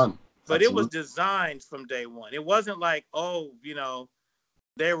 Day one. But Absolutely. it was designed from day one. It wasn't like, oh, you know,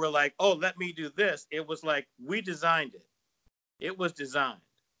 they were like, oh, let me do this. It was like, we designed it. It was designed.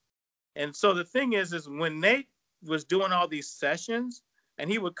 And so the thing is when Nate was doing all these sessions and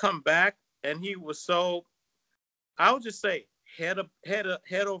he would come back and he was so, I would just say, head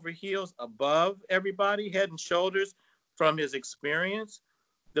over heels above everybody, head and shoulders from his experience.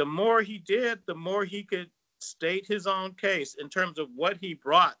 The more he did, the more he could state his own case in terms of what he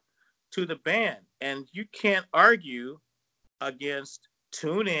brought to the band. And you can't argue against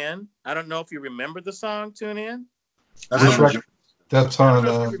Tune In. I don't know if you remember the song Tune In. That's Which that's I on. don't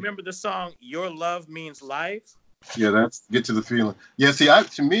know if you remember the song Your Love Means Life. Yeah, that's Get to the Feeling. Yeah, see,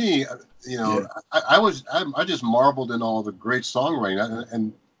 to me, you know, I just marveled in all the great songwriting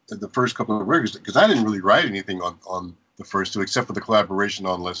and the first couple of records, because I didn't really write anything on the first two except for the collaboration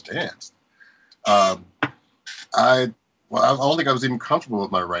on Let's Dance. I don't think I was even comfortable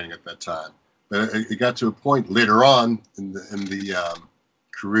with my writing at that time, but it got to a point later on in the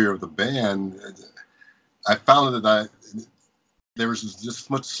career of the band. I found that there was just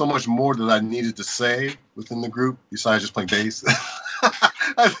so much more that I needed to say within the group besides just playing bass.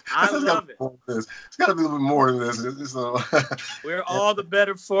 I love it. It's got to be a little bit more than this. So. We're all the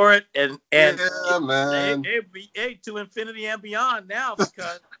better for it, and yeah, man. Hey, to infinity and beyond now,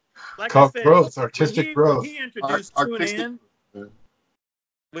 because like Called I said, growth, artistic growth. He introduced Tune In.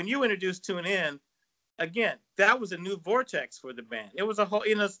 When you introduced Tune In, again, that was a new vortex for the band. It was a whole,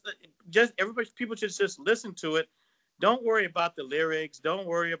 you know, just people should just listen to it. Don't worry about the lyrics. Don't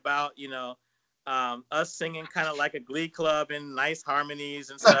worry about, you know, us singing kind of like a glee club in nice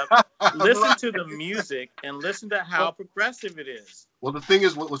harmonies and stuff. Listen to the music and listen to how progressive it is. Well, the thing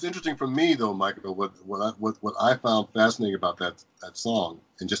is, what was interesting for me, though, Michael, what I found fascinating about that song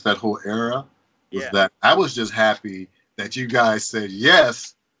and just that whole era was that I was just happy that you guys said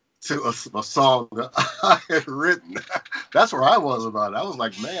yes to a song that I had written. That's where I was about it. I was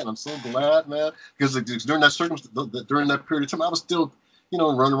like, man, I'm so glad, man, because during that period of time, I was still, you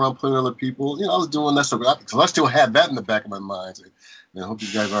know, running around playing other people. You know, I was doing that stuff because I still had that in the back of my mind. So, man, I hope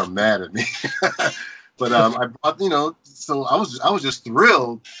you guys aren't mad at me. But I brought, you know, so I was just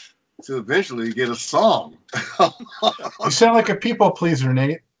thrilled to eventually get a song. You sound like a people pleaser,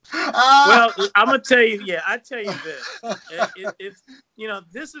 Nate. Well, I'm gonna tell you. Yeah, I tell you this. It's you know,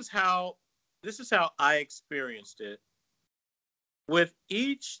 this is how I experienced it with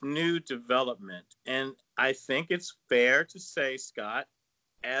each new development, and I think it's fair to say, Scott,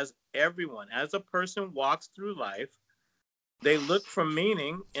 as a person walks through life, they look for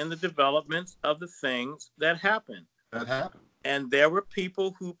meaning in the developments of the things that happen. And there were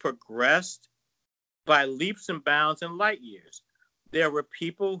people who progressed by leaps and bounds and light years. There were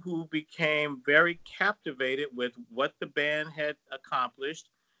people who became very captivated with what the band had accomplished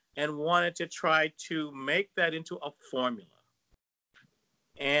and wanted to try to make that into a formula.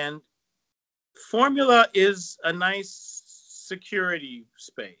 And formula is a nice security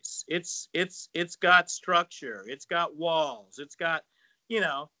space. It's got structure, it's got walls, it's got, you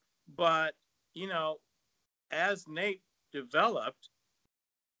know, but, you know, as Nate developed,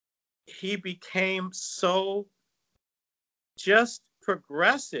 he became so just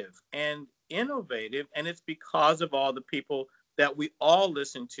progressive and innovative, and it's because of all the people that we all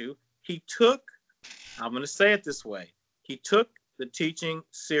listen to. He took, I'm going to say it this way, he took the teaching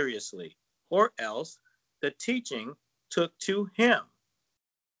seriously, or else the teaching took to him.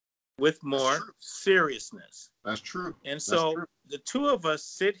 with more true. seriousness. That's true. And That's so true. the two of us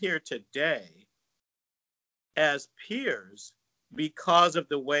sit here today as peers because of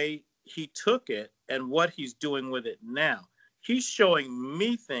the way he took it and what he's doing with it now. He's showing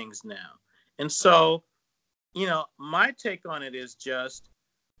me things now. And so, you know, my take on it is just,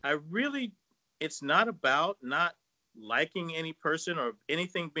 it's not about not liking any person or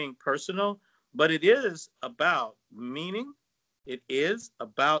anything being personal, but it is about meaning. It is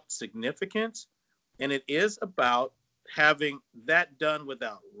about significance. And it is about having that done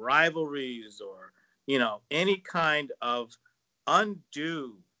without rivalries or, you know, any kind of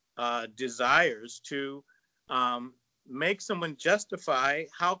undue desires to make someone justify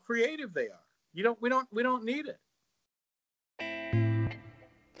how creative they are. We don't need it.